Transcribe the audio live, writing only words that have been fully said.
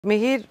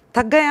मिहिर,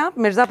 थक गए आप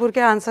मिर्जापुर के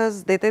आंसर्स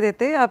देते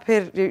देते या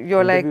फिर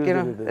you're like, you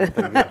know,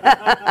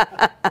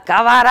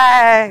 कब आ रहा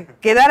है,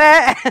 किधर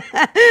है?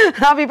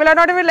 People are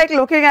not even like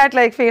looking at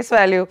like face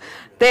value.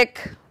 देख,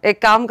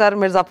 एक काम कर,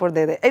 मिर्जापुर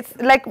दे दे. It's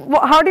like,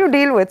 how do you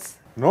deal with?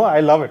 No, I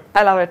love it.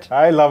 I love it.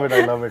 I love it.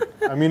 I love it.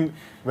 I mean,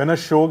 when a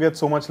show gets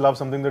so much love,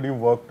 something that you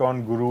worked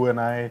on, Guru and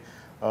I,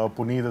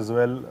 Puneet as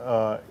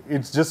well,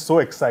 it's just so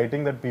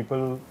exciting that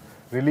people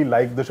really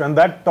like the show, and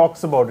that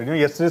talks about it. You know,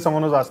 yesterday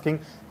someone was asking,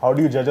 how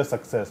do you judge a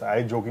success?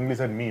 I jokingly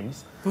said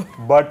memes,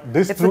 but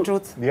this it's the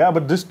truth. Yeah,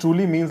 but this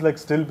truly means like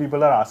still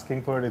people are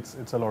asking for it.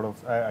 It's a lot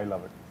of I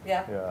love it.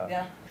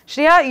 Yeah.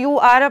 Shreya, you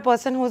are a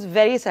person who is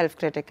very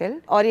self-critical.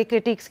 और ये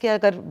critiques की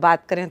अगर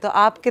बात करें तो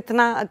आप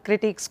कितना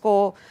critiques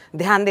को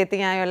ध्यान देती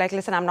हैं? You're like,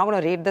 listen, I'm not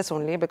going to read this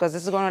only because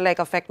this is going to like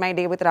affect my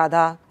day with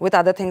Radha, with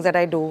other things that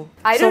I do.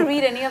 I don't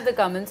read any of the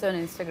comments on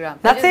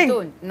Instagram. Nothing? I just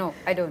don't. No,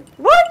 I don't.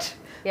 What?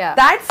 Yeah.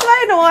 That's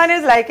why no one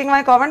is liking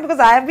my comment, because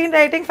I have been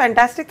writing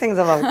fantastic things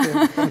about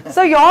you.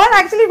 So you're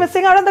actually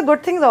missing out on the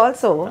good things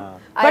also.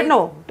 But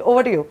no,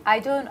 over to you. I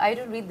don't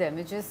read them.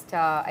 It's just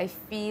I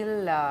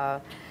feel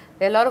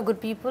there are a lot of good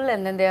people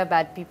and then there are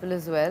bad people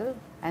as well.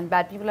 And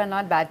bad people are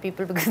not bad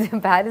people because they're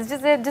bad. It's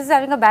just they're just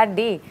having a bad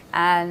day.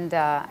 And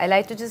I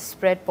like to just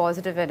spread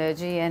positive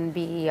energy and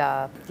be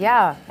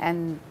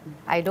and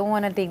I don't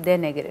want to take their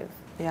negative.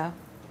 Yeah.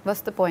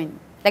 What's the point?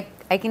 Like,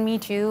 I can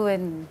meet you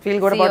and feel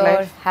good see about your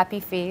life. Happy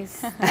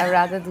face. I'd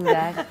rather do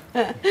that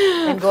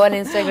than go on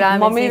Instagram.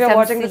 Mommy, and see we're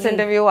watching silly. this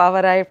interview. I've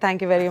arrived.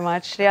 Thank you very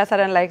much. Shreya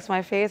Saran likes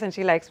my face and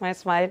she likes my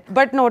smile.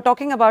 But no,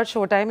 talking about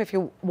Showtime, if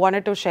you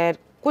wanted to share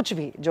कुछ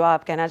भी जो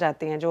आप कहना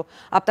चाहती हैं जो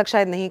अब तक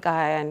शायद नहीं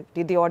कहा है,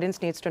 and the audience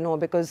needs to know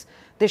because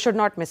they should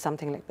not miss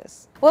something like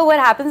this. Well, what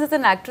happens as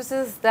an actress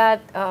is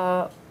that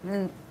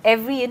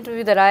every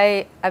interview that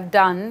I've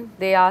done,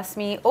 they ask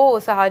me, oh,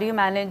 so how do you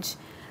manage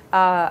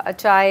a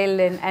child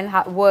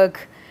and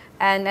work?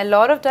 And a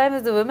lot of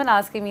times the women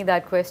asking me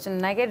that question,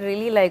 and I get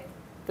really like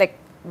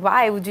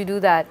why would you do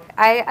that?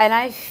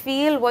 I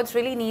feel what's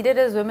really needed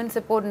is women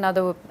support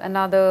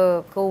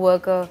another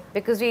co-worker,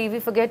 because we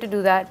forget to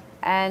do that,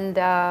 and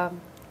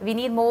we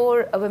need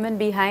more women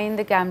behind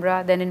the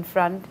camera than in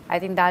front. I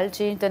think that'll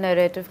change the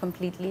narrative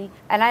completely.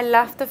 And I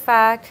love the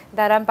fact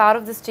that I'm part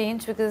of this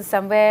change, because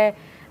somewhere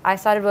I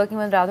started working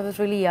when Radha was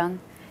really young,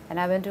 and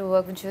I went to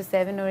work when she was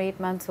 7 or 8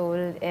 months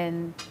old.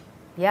 And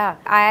yeah,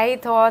 I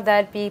thought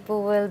that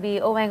people will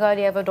be, oh my God,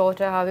 you have a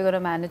daughter, how are we going to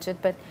manage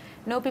it? But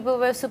no, people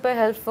were super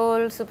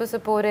helpful, super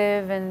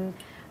supportive, and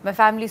my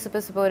family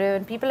super supportive.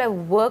 And people I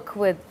work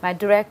with, my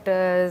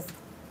directors,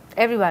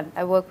 everyone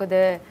I work with,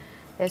 they're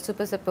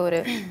super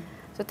supportive.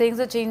 So things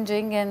are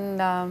changing, and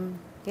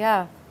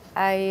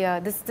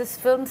this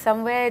film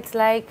somewhere, it's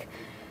like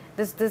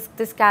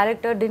this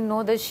character didn't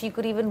know that she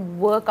could even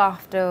work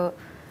after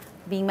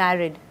being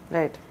married.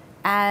 Right.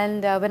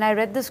 And when I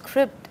read the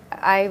script,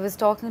 I was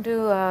talking to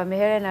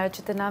Mihir and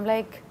Archit, and I'm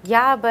like,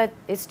 yeah, but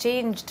it's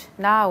changed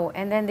now.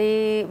 And then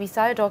we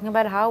started talking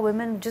about how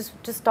women just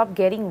stopped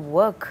getting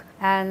work,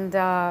 and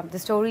the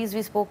stories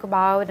we spoke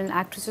about and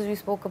actresses we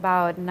spoke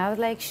about. And I was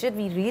like, shit,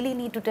 we really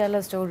need to tell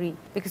a story,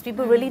 because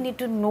people really need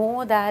to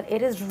know that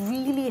it is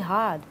really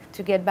hard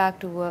to get back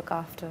to work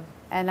after.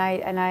 And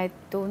I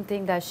don't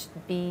think that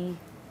should be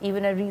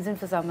even a reason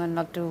for someone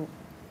not to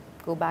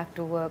go back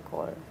to work,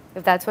 or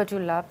if that's what you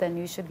love, then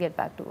you should get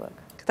back to work.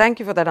 Thank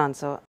you for that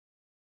answer.